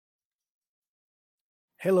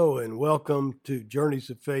Hello and welcome to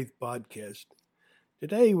Journeys of Faith podcast.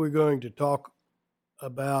 Today we're going to talk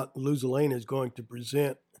about Luz Elena is going to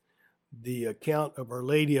present the account of Our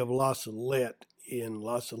Lady of La Salette in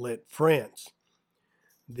La Salette, France.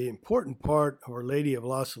 The important part of Our Lady of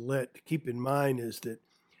La Salette to keep in mind is that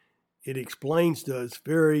it explains to us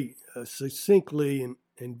very succinctly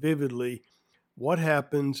and vividly what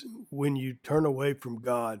happens when you turn away from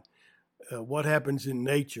God, what happens in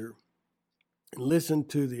nature. And listen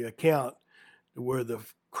to the account where the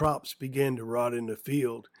crops began to rot in the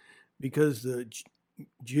field, because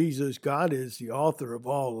God is the author of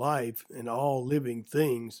all life and all living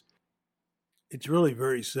things. It's really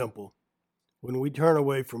very simple. When we turn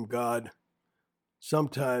away from God,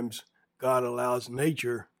 sometimes God allows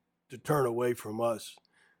nature to turn away from us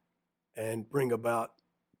and bring about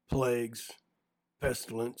plagues,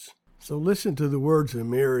 pestilence. So listen to the words of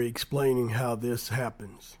Mary explaining how this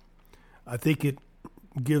happens. I think it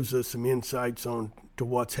gives us some insights on to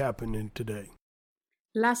what's happening today.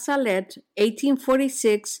 La Salette,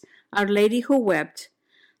 1846, Our Lady Who Wept.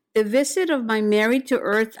 The visit of my Mary to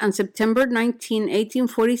earth on September 19,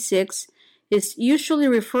 1846, is usually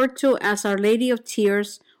referred to as Our Lady of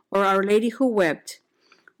Tears or Our Lady Who Wept.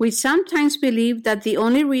 We sometimes believe that the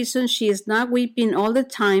only reason she is not weeping all the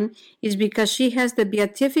time is because she has the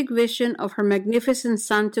beatific vision of her magnificent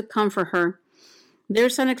Son to comfort her.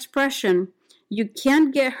 There's an expression, you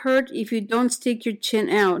can't get hurt if you don't stick your chin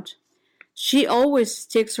out. She always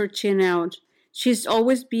sticks her chin out. She's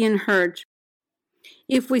always being hurt.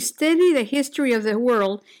 If we study the history of the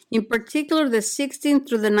world, in particular the 16th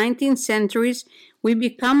through the 19th centuries, we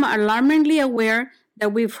become alarmingly aware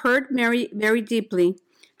that we've hurt Mary very deeply.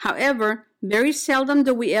 However, very seldom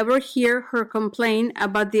do we ever hear her complain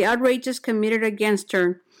about the outrages committed against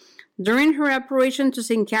her. During her apparition to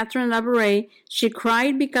St. Catherine Labouré, she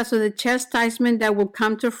cried because of the chastisement that would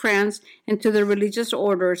come to France and to the religious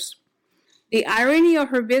orders. The irony of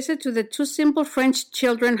her visit to the two simple French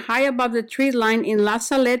children high above the tree line in La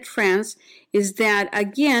Salette, France, is that,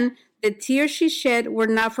 again, the tears she shed were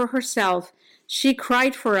not for herself. She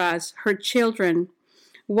cried for us, her children.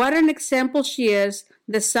 What an example she is,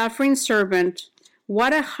 the suffering servant.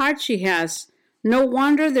 What a heart she has. No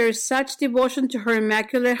wonder there is such devotion to her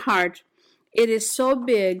Immaculate Heart. It is so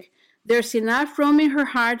big. There's enough room in her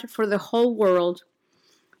heart for the whole world.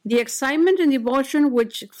 The excitement and devotion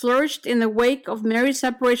which flourished in the wake of Mary's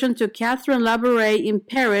apparition to Catherine Labouré in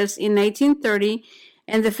Paris in 1830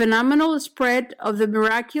 and the phenomenal spread of the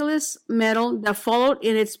miraculous medal that followed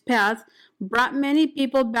in its path brought many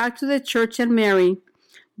people back to the Church and Mary.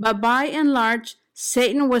 But by and large,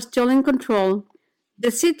 Satan was still in control. The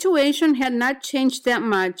situation had not changed that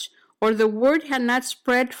much, or the word had not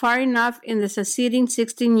spread far enough in the succeeding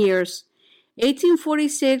 16 years.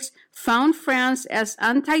 1846 found France as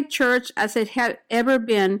anti-church as it had ever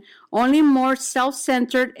been, only more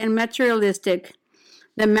self-centered and materialistic.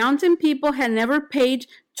 The mountain people had never paid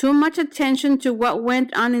too much attention to what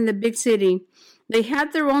went on in the big city. They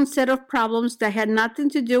had their own set of problems that had nothing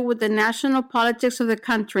to do with the national politics of the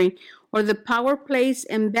country, or the power plays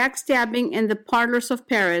and backstabbing in the parlors of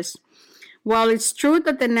Paris. While it's true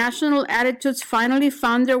that the national attitudes finally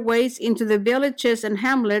found their ways into the villages and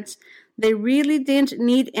hamlets, they really didn't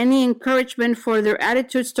need any encouragement for their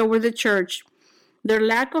attitudes toward the church. Their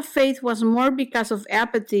lack of faith was more because of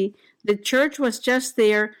apathy. The church was just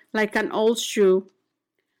there, like an old shoe.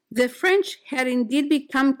 The French had indeed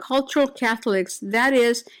become cultural Catholics, that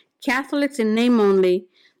is, Catholics in name only.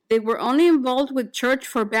 They were only involved with church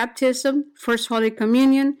for baptism, First Holy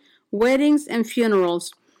Communion, weddings, and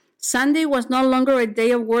funerals. Sunday was no longer a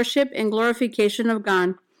day of worship and glorification of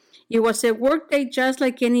God. It was a work day just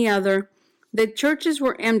like any other. The churches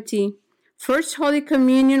were empty. First Holy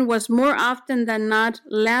Communion was more often than not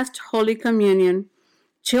Last Holy Communion.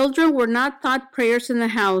 Children were not taught prayers in the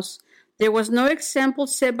house. There was no example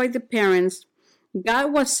set by the parents.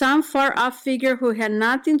 God was some far-off figure who had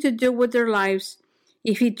nothing to do with their lives.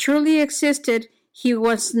 If he truly existed, he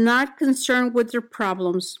was not concerned with their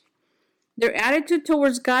problems. Their attitude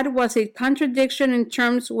towards God was a contradiction in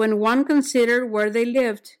terms when one considered where they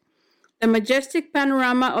lived. The majestic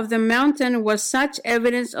panorama of the mountain was such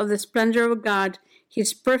evidence of the splendor of God,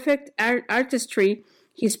 his perfect artistry,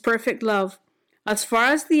 his perfect love. As far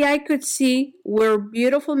as the eye could see were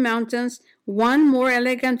beautiful mountains, one more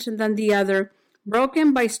elegant than the other,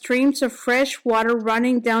 broken by streams of fresh water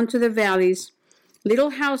running down to the valleys.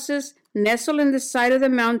 Little houses, nestled in the side of the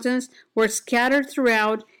mountains, were scattered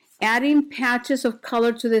throughout, adding patches of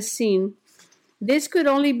color to the scene. This could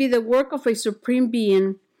only be the work of a supreme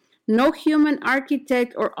being. No human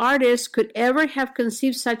architect or artist could ever have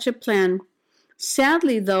conceived such a plan.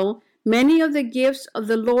 Sadly, though, many of the gifts of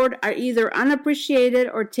the Lord are either unappreciated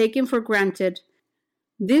or taken for granted.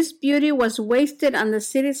 This beauty was wasted on the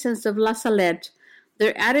citizens of La Salette.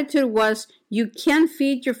 Their attitude was, "You can't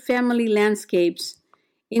feed your family landscapes."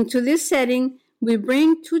 Into this setting, we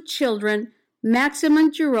bring two children,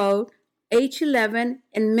 Maximin Giroux, age 11,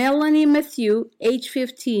 and Melanie Mathieu, age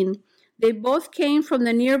 15. They both came from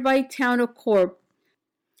the nearby town of Corp.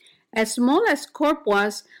 As small as Corp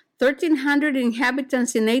was, 1,300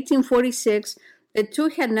 inhabitants in 1846, the two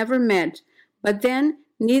had never met, but then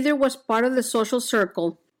neither was part of the social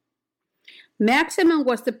circle. Maximin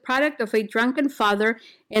was the product of a drunken father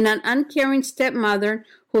and an uncaring stepmother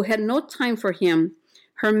who had no time for him.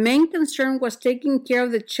 Her main concern was taking care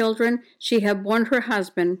of the children she had borne her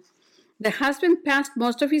husband. The husband passed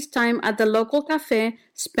most of his time at the local cafe,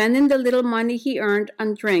 spending the little money he earned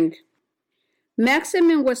on drink.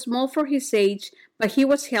 Maximin was small for his age, but he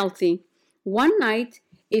was healthy. One night,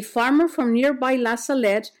 a farmer from nearby La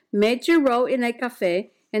Salette met Giroux in a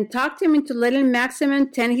cafe and talked him into letting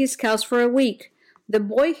Maximin tend his cows for a week. The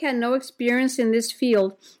boy had no experience in this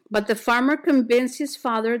field, but the farmer convinced his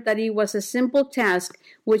father that it was a simple task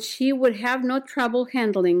which he would have no trouble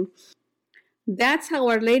handling. That's how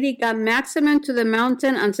Our Lady got Maximin to the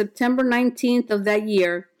mountain on September 19th of that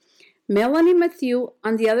year. Melanie Mathieu,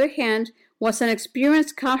 on the other hand, was an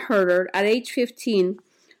experienced cow herder at age 15.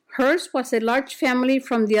 Hers was a large family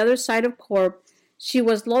from the other side of Corp. She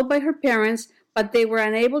was loved by her parents, but they were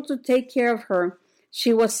unable to take care of her.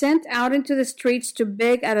 She was sent out into the streets to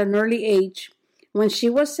beg at an early age. When she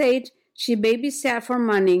was 8, she babysat for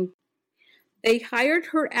money. They hired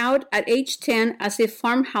her out at age 10 as a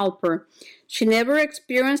farm helper. She never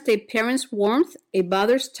experienced a parent's warmth, a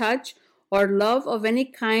mother's touch, or love of any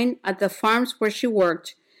kind at the farms where she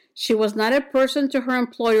worked. She was not a person to her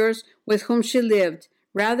employers with whom she lived.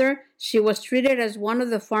 Rather, she was treated as one of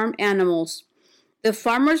the farm animals. The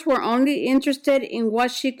farmers were only interested in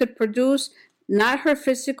what she could produce, not her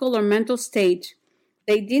physical or mental state.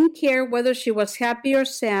 They didn't care whether she was happy or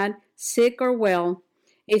sad, sick or well.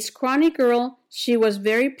 A scrawny girl, she was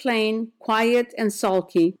very plain, quiet, and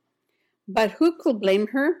sulky. But who could blame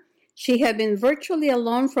her? She had been virtually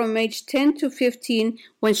alone from age 10 to 15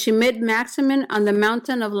 when she met Maximin on the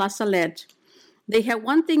mountain of La Salette. They had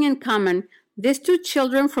one thing in common. These two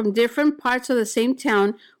children from different parts of the same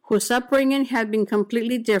town whose upbringing had been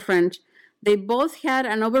completely different. They both had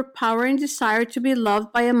an overpowering desire to be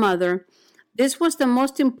loved by a mother. This was the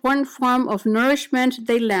most important form of nourishment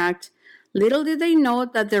they lacked. Little did they know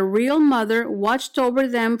that their real mother watched over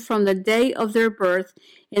them from the day of their birth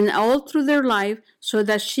and all through their life so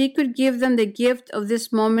that she could give them the gift of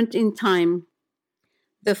this moment in time.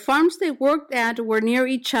 The farms they worked at were near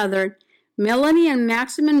each other. Melanie and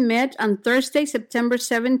Maximin met on Thursday, September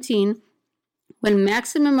 17, when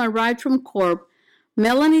Maximin arrived from Corp.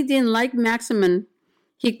 Melanie didn't like Maximin.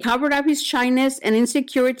 He covered up his shyness and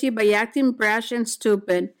insecurity by acting brash and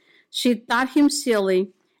stupid. She thought him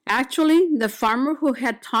silly. Actually, the farmer who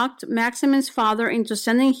had talked Maximin's father into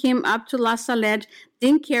sending him up to La Salette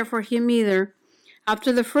didn't care for him either.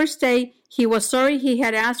 After the first day, he was sorry he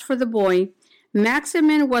had asked for the boy.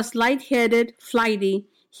 Maximin was light-headed, flighty.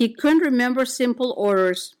 He couldn't remember simple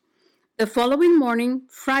orders. The following morning,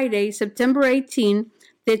 Friday, September 18,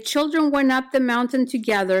 the children went up the mountain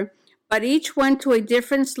together, but each went to a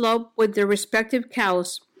different slope with their respective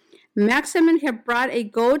cows. Maximin had brought a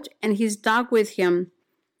goat and his dog with him.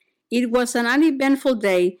 It was an uneventful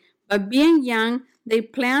day, but being young, they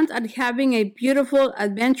planned on having a beautiful,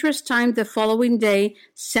 adventurous time the following day,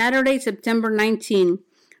 Saturday, September 19.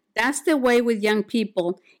 That's the way with young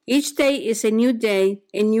people. Each day is a new day,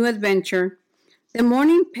 a new adventure. The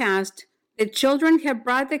morning passed. The children had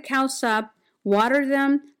brought the cows up, watered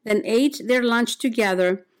them, then ate their lunch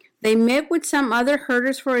together. They met with some other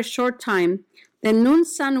herders for a short time. The noon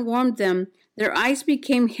sun warmed them. Their eyes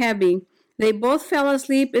became heavy. They both fell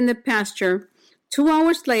asleep in the pasture. 2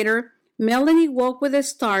 hours later, Melanie woke with a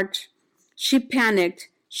start. She panicked.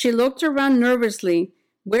 She looked around nervously.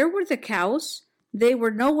 Where were the cows? They were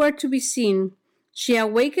nowhere to be seen. She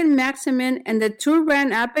awakened Maximin, and the two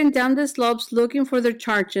ran up and down the slopes looking for their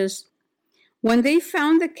charges. When they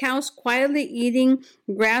found the cows quietly eating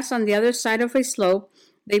grass on the other side of a slope,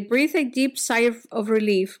 they breathed a deep sigh of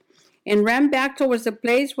relief and ran back towards the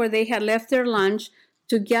place where they had left their lunch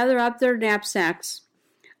to gather up their knapsacks.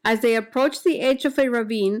 As they approached the edge of a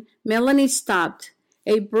ravine, Melanie stopped.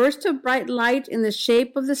 A burst of bright light in the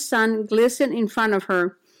shape of the sun glistened in front of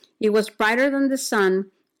her. It was brighter than the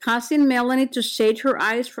sun, causing Melanie to shade her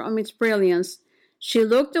eyes from its brilliance. She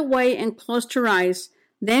looked away and closed her eyes.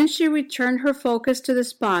 Then she returned her focus to the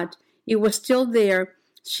spot. It was still there.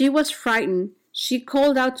 She was frightened. She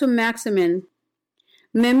called out to Maximin.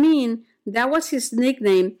 Memine, that was his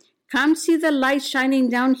nickname. Come see the light shining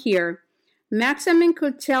down here. Maximin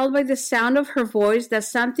could tell by the sound of her voice that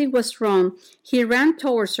something was wrong. He ran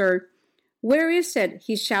towards her. Where is it?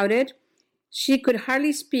 He shouted. She could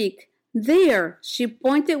hardly speak. There! She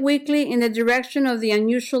pointed weakly in the direction of the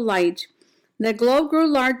unusual light. The glow grew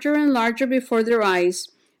larger and larger before their eyes.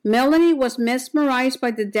 Melanie was mesmerized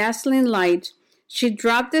by the dazzling light. She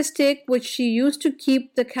dropped the stick which she used to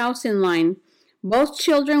keep the cows in line. Both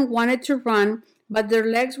children wanted to run, but their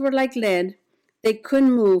legs were like lead. They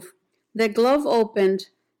couldn't move. The glove opened.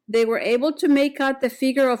 They were able to make out the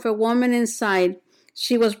figure of a woman inside.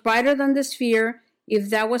 She was brighter than the sphere, if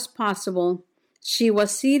that was possible. She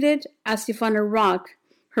was seated as if on a rock.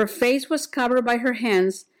 Her face was covered by her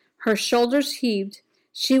hands. Her shoulders heaved.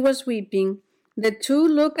 She was weeping. The two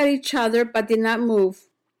looked at each other but did not move.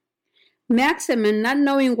 Maximin, not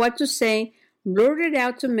knowing what to say, blurted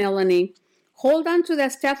out to Melanie, Hold on to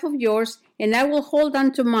that staff of yours, and I will hold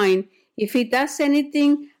on to mine. If it does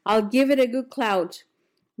anything, I'll give it a good clout.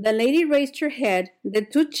 The lady raised her head. The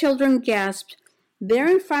two children gasped. There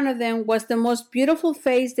in front of them was the most beautiful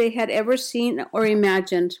face they had ever seen or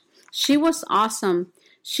imagined. She was awesome.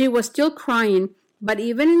 She was still crying, but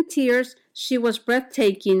even in tears, she was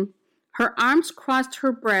breathtaking. Her arms crossed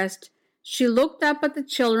her breast. She looked up at the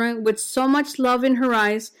children with so much love in her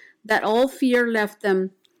eyes that all fear left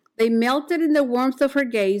them. They melted in the warmth of her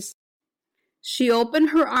gaze. She opened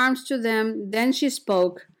her arms to them, then she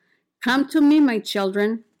spoke. Come to me, my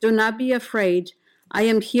children. Do not be afraid. I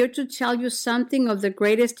am here to tell you something of the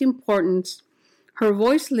greatest importance. Her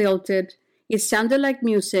voice lilted. It sounded like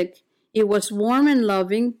music. It was warm and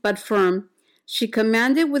loving, but firm. She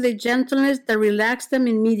commanded with a gentleness that relaxed them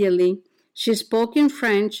immediately. She spoke in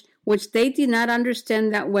French, which they did not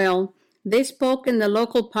understand that well. They spoke in the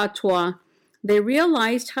local patois. They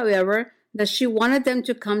realized, however, that she wanted them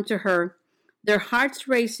to come to her. Their hearts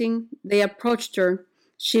racing, they approached her.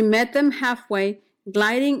 She met them halfway,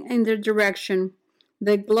 gliding in their direction.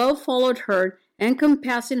 The glow followed her,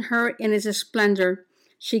 encompassing her in its splendor.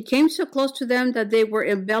 She came so close to them that they were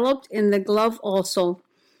enveloped in the glove also.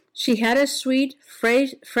 She had a sweet,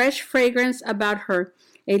 fresh fragrance about her,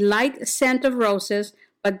 a light scent of roses,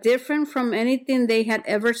 but different from anything they had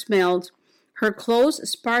ever smelled. Her clothes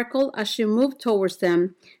sparkled as she moved towards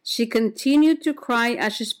them. She continued to cry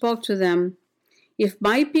as she spoke to them. If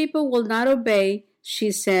my people will not obey,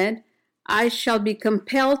 she said, I shall be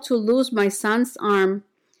compelled to loose my son's arm.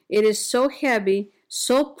 It is so heavy,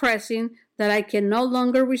 so pressing, that I can no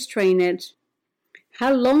longer restrain it.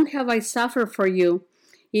 How long have I suffered for you?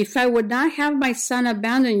 If I would not have my son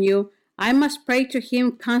abandon you, I must pray to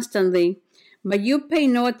him constantly. But you pay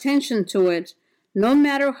no attention to it. No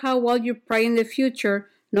matter how well you pray in the future,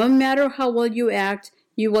 no matter how well you act,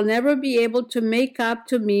 you will never be able to make up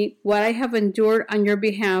to me what I have endured on your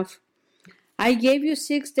behalf. I gave you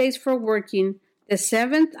 6 days for working. The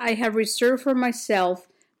 7th I have reserved for myself,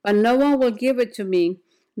 but no one will give it to me.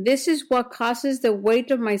 This is what causes the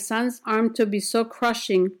weight of my son's arm to be so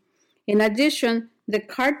crushing. In addition, the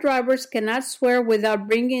cart drivers cannot swear without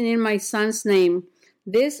bringing in my son's name.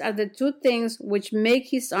 These are the two things which make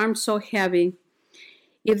his arm so heavy.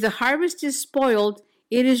 If the harvest is spoiled,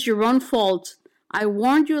 it is your own fault. I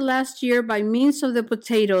warned you last year by means of the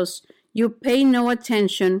potatoes. You paid no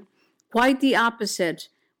attention. Quite the opposite.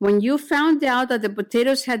 When you found out that the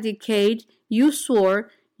potatoes had decayed, you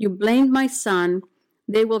swore, you blamed my son.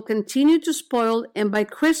 They will continue to spoil, and by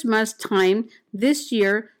Christmas time this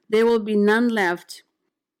year, there will be none left.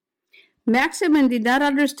 Maximin did not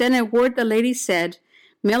understand a word the lady said.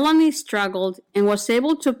 Melanie struggled and was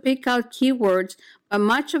able to pick out key words, but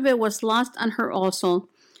much of it was lost on her also.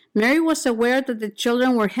 Mary was aware that the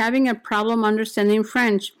children were having a problem understanding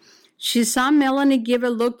French. She saw Melanie give a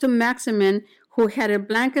look to Maximin, who had a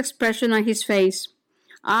blank expression on his face.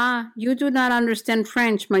 Ah, you do not understand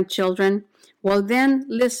French, my children. Well then,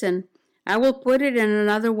 listen. I will put it in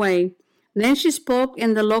another way. Then she spoke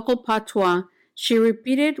in the local patois. She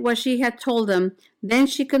repeated what she had told them. Then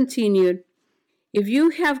she continued. If you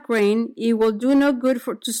have grain, it will do no good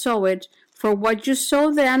to sow it, for what you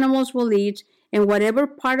sow the animals will eat, and whatever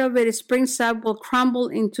part of it springs up will crumble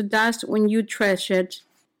into dust when you thresh it.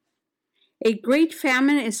 A great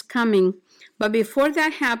famine is coming, but before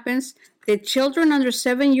that happens, the children under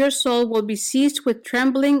 7 years old will be seized with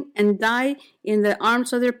trembling and die in the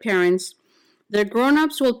arms of their parents. The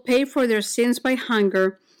grown-ups will pay for their sins by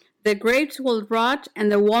hunger. The grapes will rot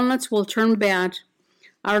and the walnuts will turn bad.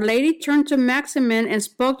 Our Lady turned to Maximin and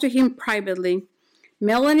spoke to him privately.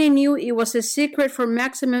 Melanie knew it was a secret for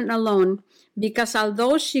Maximin alone, because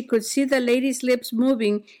although she could see the lady's lips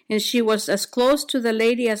moving and she was as close to the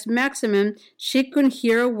lady as Maximin, she couldn't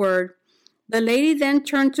hear a word. The lady then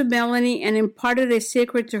turned to Melanie and imparted a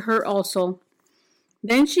secret to her also.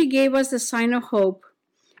 Then she gave us the sign of hope.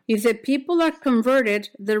 If the people are converted,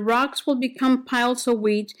 the rocks will become piles of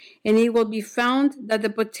wheat, and it will be found that the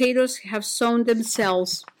potatoes have sown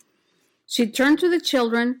themselves. She turned to the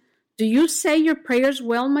children. Do you say your prayers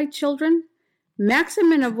well, my children?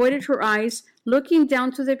 Maximin avoided her eyes, looking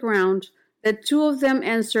down to the ground. The two of them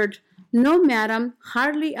answered, No, madam,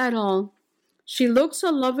 hardly at all. She looked so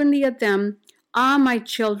lovingly at them. Ah, my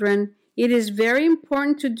children, it is very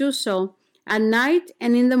important to do so, at night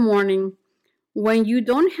and in the morning. When you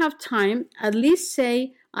don't have time, at least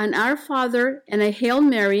say an Our Father and a Hail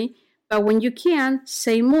Mary, but when you can,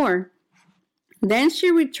 say more. Then she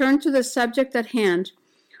returned to the subject at hand.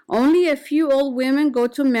 Only a few old women go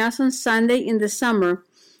to Mass on Sunday in the summer.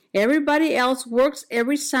 Everybody else works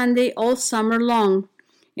every Sunday all summer long.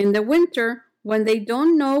 In the winter, when they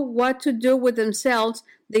don't know what to do with themselves,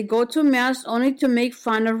 they go to Mass only to make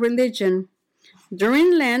fun of religion.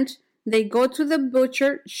 During Lent, they go to the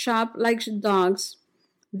butcher shop like dogs.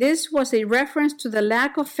 This was a reference to the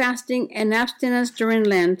lack of fasting and abstinence during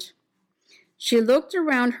Lent. She looked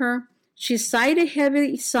around her. She sighed a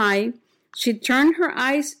heavy sigh. She turned her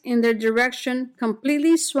eyes in their direction,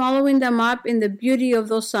 completely swallowing them up in the beauty of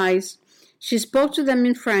those eyes. She spoke to them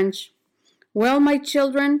in French. Well, my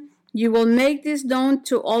children, you will make this known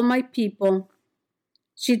to all my people.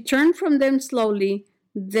 She turned from them slowly.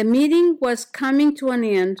 The meeting was coming to an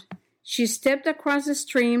end. She stepped across the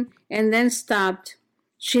stream and then stopped.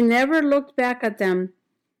 She never looked back at them.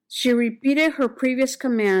 She repeated her previous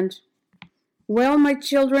command. Well, my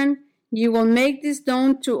children, you will make this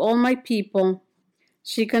known to all my people.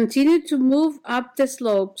 She continued to move up the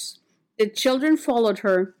slopes. The children followed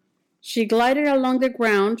her. She glided along the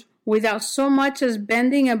ground without so much as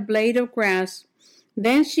bending a blade of grass.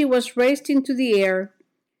 Then she was raised into the air.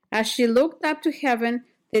 As she looked up to heaven,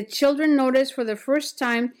 the children noticed for the first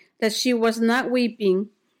time that she was not weeping.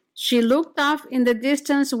 She looked off in the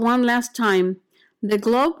distance one last time. The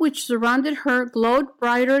globe which surrounded her glowed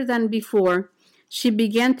brighter than before. She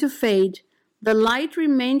began to fade. The light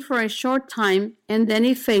remained for a short time, and then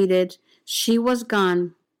it faded. She was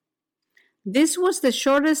gone. This was the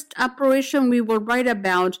shortest apparition we will write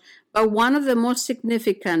about, but one of the most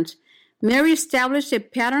significant. Mary established a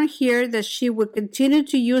pattern here that she would continue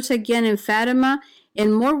to use again in Fatima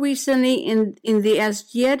and more recently in the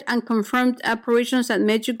as yet unconfirmed apparitions at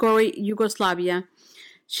Medjugorje, Yugoslavia.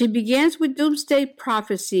 She begins with doomsday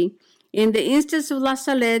prophecy. In the instance of La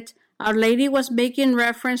Salette, Our Lady was making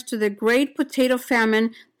reference to the great potato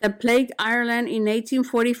famine that plagued Ireland in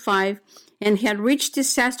 1845 and had reached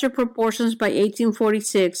disaster proportions by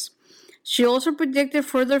 1846. She also predicted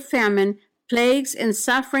further famine, plagues, and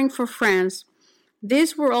suffering for France.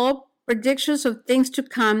 These were all predictions of things to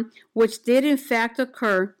come, which did in fact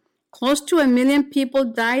occur. Close to 1 million people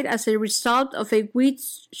died as a result of a wheat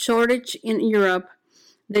shortage in Europe.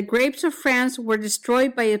 The grapes of France were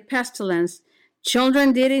destroyed by a pestilence.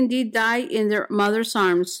 Children did indeed die in their mother's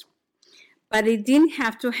arms. But it didn't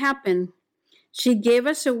have to happen. She gave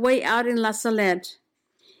us a way out in La Salette.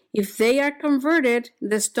 If they are converted,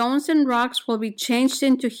 the stones and rocks will be changed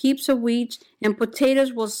into heaps of wheat, and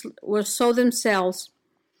potatoes will sow themselves.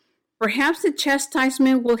 Perhaps the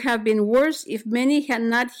chastisement would have been worse if many had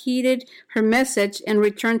not heeded her message and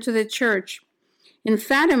returned to the church. In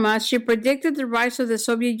Fatima, she predicted the rise of the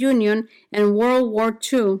Soviet Union and World War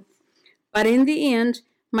II. But in the end,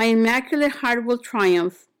 my Immaculate Heart will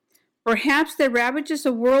triumph. Perhaps the ravages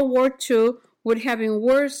of World War II would have been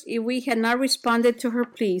worse if we had not responded to her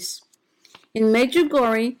pleas. In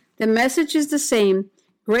Medjugorje, the message is the same.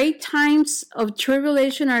 Great times of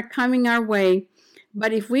tribulation are coming our way.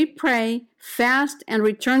 But if we pray, fast, and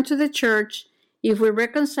return to the church, if we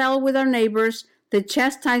reconcile with our neighbors, the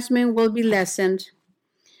chastisement will be lessened.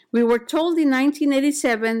 We were told in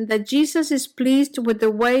 1987 that Jesus is pleased with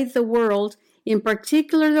the way the world, in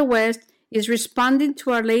particular the West, is responding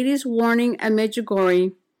to Our Lady's warning at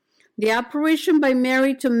Medjugorje. The apparition by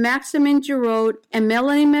Mary to Maximin Giroud and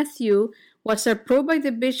Melanie Mathieu was approved by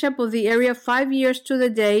the bishop of the area 5 years to the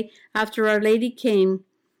day after Our Lady came.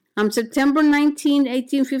 On September 19,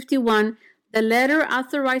 1851, the letter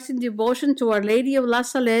authorizing devotion to Our Lady of La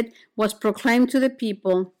Salette was proclaimed to the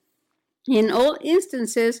people. In all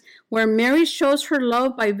instances where Mary shows her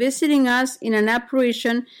love by visiting us in an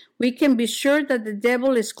apparition, we can be sure that the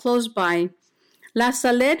devil is close by. La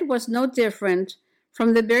Salette was no different.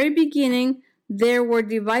 From the very beginning, there were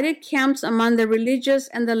divided camps among the religious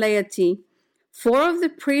and the laity. 4 of the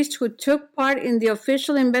priests who took part in the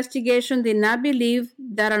official investigation did not believe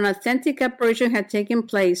that an authentic apparition had taken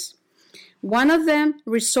place. One of them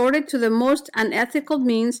resorted to the most unethical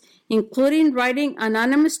means, including writing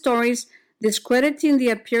anonymous stories discrediting the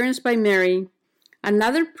appearance by Mary.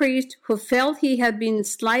 Another priest, who felt he had been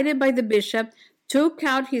slighted by the bishop, took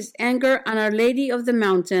out his anger on Our Lady of the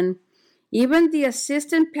Mountain. Even the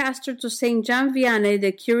assistant pastor to St. John Vianney,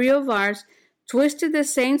 the Curé of Ars, twisted the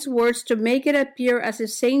saint's words to make it appear as if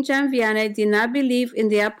St. John Vianney did not believe in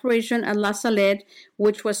the apparition at La Salette,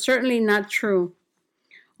 which was certainly not true.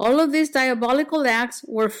 All of these diabolical acts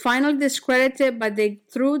were finally discredited, but they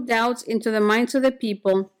threw doubts into the minds of the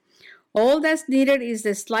people. All that's needed is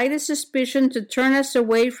the slightest suspicion to turn us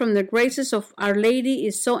away from the graces of Our Lady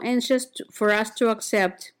is so anxious for us to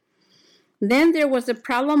accept. Then there was the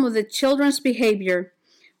problem of the children's behavior.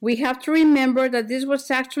 We have to remember that this was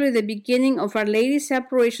actually the beginning of Our Lady's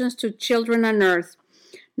apparitions to children on earth.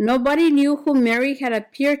 Nobody knew who Mary had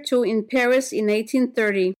appeared to in Paris in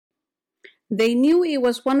 1830. They knew it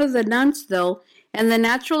was one of the nuns, though, and the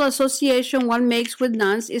natural association one makes with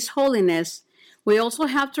nuns is holiness. We also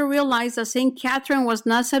have to realize that St. Catherine was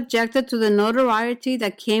not subjected to the notoriety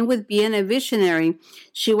that came with being a visionary.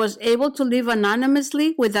 She was able to live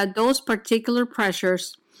anonymously without those particular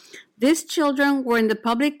pressures. These children were in the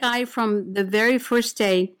public eye from the very first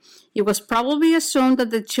day. It was probably assumed that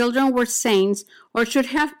the children were saints, or should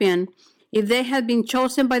have been, if they had been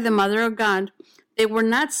chosen by the Mother of God. They were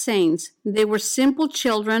not saints. They were simple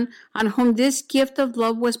children on whom this gift of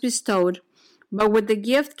love was bestowed. But with the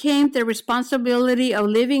gift came the responsibility of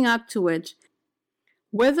living up to it.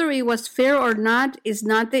 Whether it was fair or not is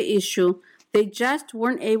not the issue. They just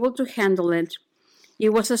weren't able to handle it.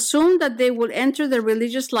 It was assumed that they would enter the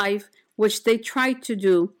religious life, which they tried to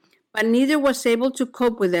do, but neither was able to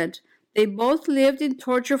cope with it. They both lived in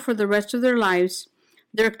torture for the rest of their lives.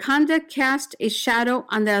 Their conduct cast a shadow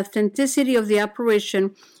on the authenticity of the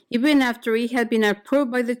apparition, even after it had been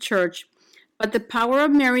approved by the Church. But the power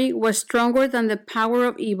of Mary was stronger than the power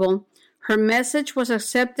of evil. Her message was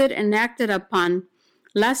accepted and acted upon.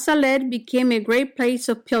 La Salette became a great place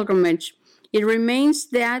of pilgrimage. It remains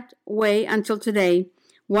that way until today.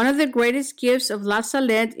 One of the greatest gifts of La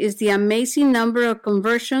Salette is the amazing number of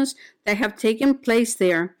conversions that have taken place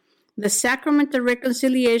there. The sacrament of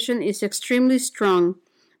reconciliation is extremely strong.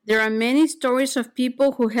 There are many stories of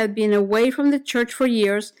people who have been away from the church for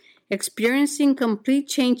years, experiencing complete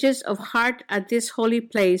changes of heart at this holy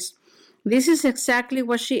place. This is exactly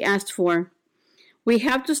what she asked for. We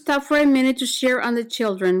have to stop for a minute to share on the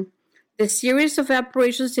children. The series of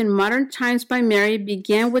apparitions in modern times by Mary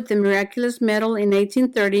began with the miraculous medal in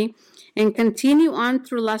 1830 and continue on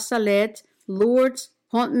through La Salette, Lourdes,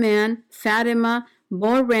 Pontmain, Fatima,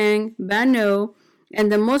 Borang, Bano, and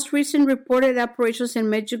the most recent reported apparitions in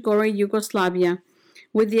Medjugorje, Yugoslavia.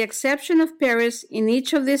 With the exception of Paris, in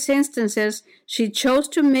each of these instances, she chose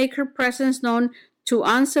to make her presence known to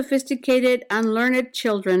unsophisticated, unlearned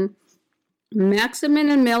children. Maximin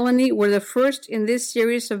and Melanie were the first in this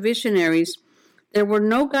series of visionaries. There were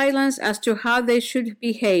no guidelines as to how they should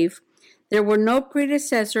behave. There were no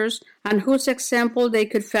predecessors on whose example they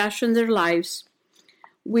could fashion their lives.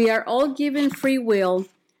 We are all given free will.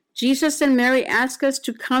 Jesus and Mary ask us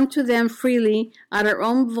to come to them freely at our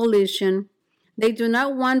own volition. They do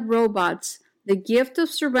not want robots. The gift of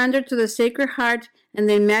surrender to the Sacred Heart and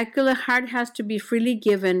the Immaculate Heart has to be freely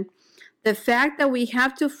given. The fact that we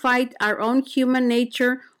have to fight our own human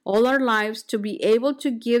nature all our lives to be able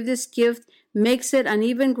to give this gift makes it an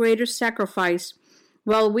even greater sacrifice.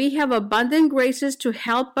 While we have abundant graces to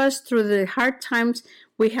help us through the hard times,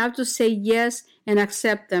 we have to say yes and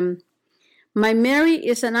accept them. My Mary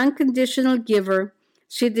is an unconditional giver.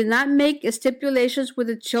 She did not make stipulations with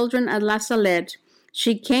the children at La Salette.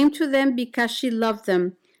 She came to them because she loved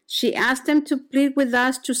them. She asked them to plead with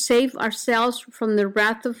us to save ourselves from the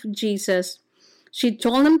wrath of Jesus. She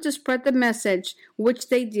told them to spread the message, which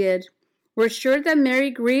they did. We're sure that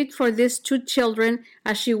Mary grieved for these 2 children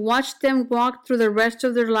as she watched them walk through the rest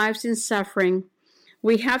of their lives in suffering.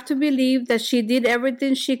 We have to believe that she did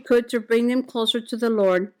everything she could to bring them closer to the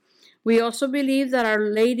Lord. We also believe that Our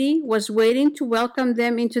Lady was waiting to welcome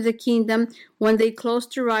them into the kingdom when they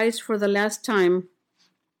closed their eyes for the last time.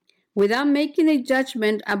 Without making a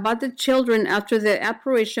judgment about the children after the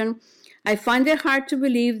apparition, I find it hard to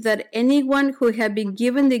believe that anyone who had been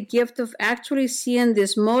given the gift of actually seeing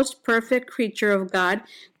this most perfect creature of God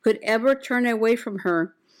could ever turn away from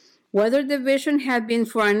her. Whether the vision had been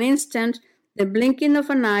for an instant, the blinking of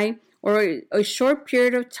an eye, or a short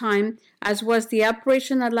period of time, as was the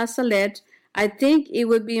apparition at La Salette, I think it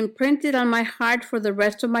would be imprinted on my heart for the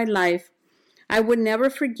rest of my life. I would never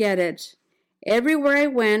forget it. Everywhere I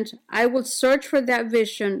went, I would search for that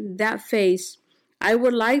vision, that face. I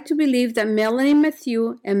would like to believe that Melanie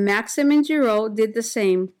Mathieu and Maximin Giraud did the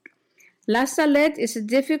same. La Salette is a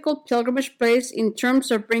difficult pilgrimage place in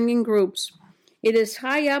terms of bringing groups. It is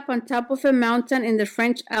high up on top of a mountain in the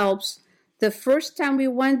French Alps. The first time we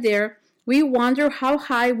went there, we wondered how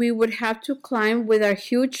high we would have to climb with our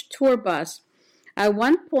huge tour bus. At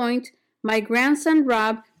one point, my grandson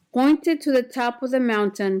Rob pointed to the top of the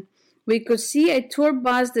mountain. We could see a tour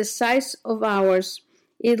bus the size of ours.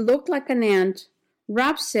 It looked like an ant.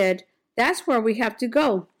 Rob said, "That's where we have to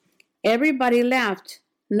go." Everybody laughed.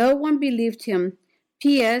 No one believed him.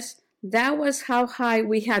 P.S. That was how high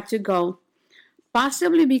we had to go.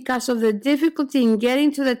 Possibly because of the difficulty in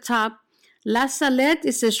getting to the top, La Salette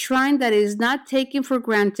is a shrine that is not taken for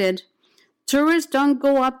granted. Tourists don't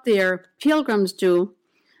go up there, pilgrims do.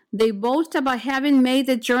 They boast about having made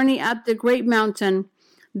the journey up the great mountain.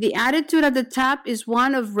 The attitude at the top is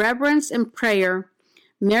one of reverence and prayer.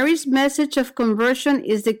 Mary's message of conversion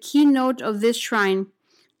is the keynote of this shrine.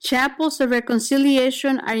 Chapels of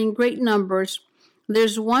reconciliation are in great numbers.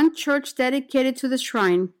 There's one church dedicated to the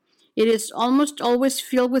shrine. It is almost always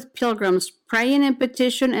filled with pilgrims, praying in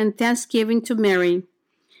petition and thanksgiving to Mary.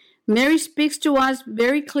 Mary speaks to us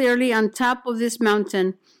very clearly on top of this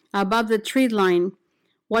mountain, above the tree line.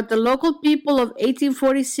 What the local people of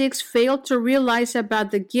 1846 failed to realize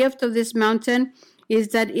about the gift of this mountain is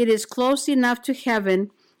that it is close enough to heaven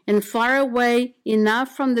and far away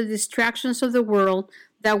enough from the distractions of the world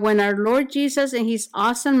that when our Lord Jesus and his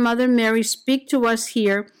awesome Mother Mary speak to us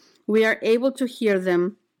here, we are able to hear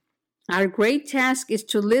them. Our great task is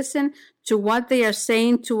to listen to what they are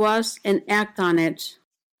saying to us and act on it.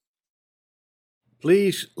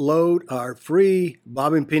 Please load our free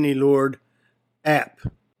Bob and Penny Lord app.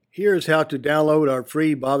 Here's how to download our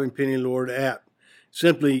free Bob and Penny Lord app.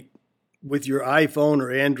 Simply, with your iPhone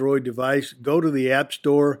or Android device, go to the App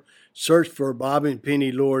Store, search for Bob and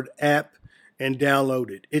Penny Lord app, and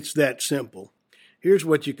download it. It's that simple. Here's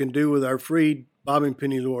what you can do with our free Bob and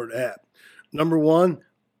Penny Lord app. Number one,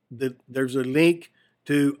 there's a link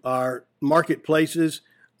to our marketplaces,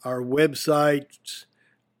 our websites,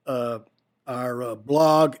 our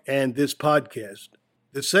blog, and this podcast.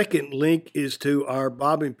 The second link is to our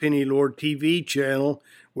Bob and Penny Lord TV channel,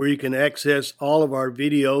 where you can access all of our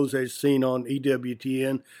videos as seen on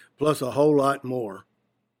EWTN, plus a whole lot more.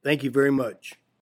 Thank you very much.